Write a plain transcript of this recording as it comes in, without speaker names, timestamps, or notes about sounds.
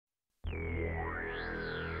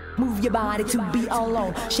Move your body to be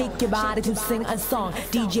alone. Shake your body to sing a song.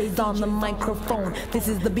 DJ's on the microphone. This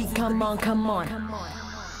is the beat, come on, come on.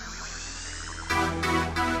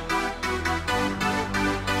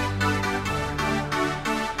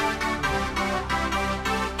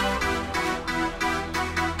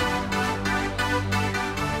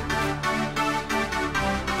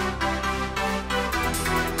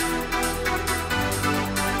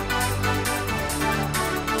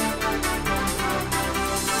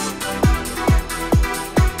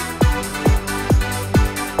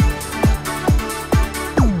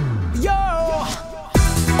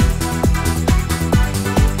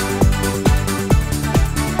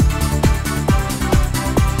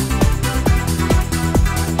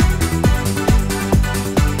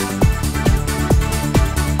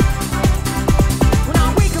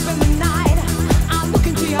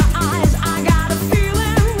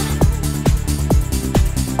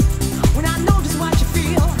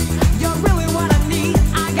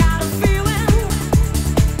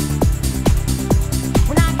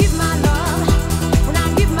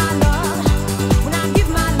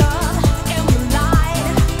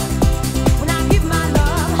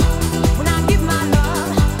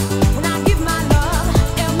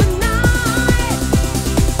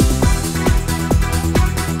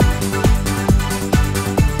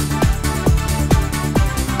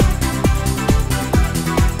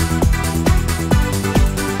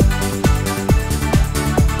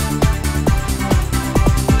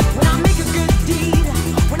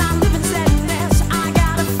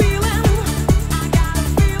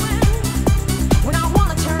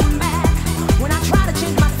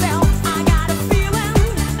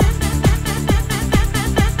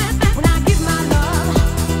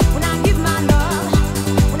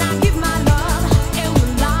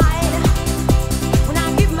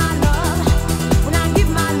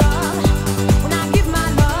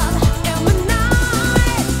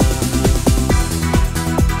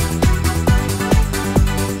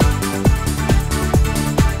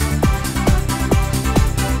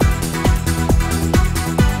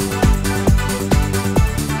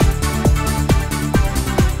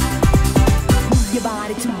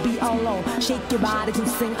 Shake your body to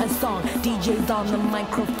sing a song. DJ's on the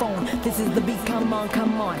microphone. This is the beat, come on,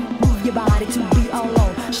 come on. Move your body to be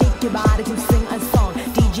alone. Shake your body to sing a song.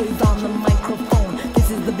 DJ's on the microphone. This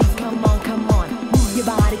is the beat, come on, come on. Move your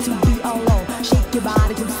body to be alone. Shake your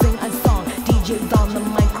body to sing a song. DJ's on the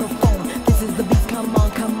microphone. This is the beat, come on,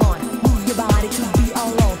 come on. Move your body to be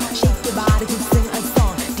alone. Shake your body to sing a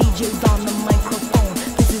song. DJ's on the microphone.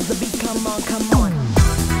 This is the beat, come on, come on.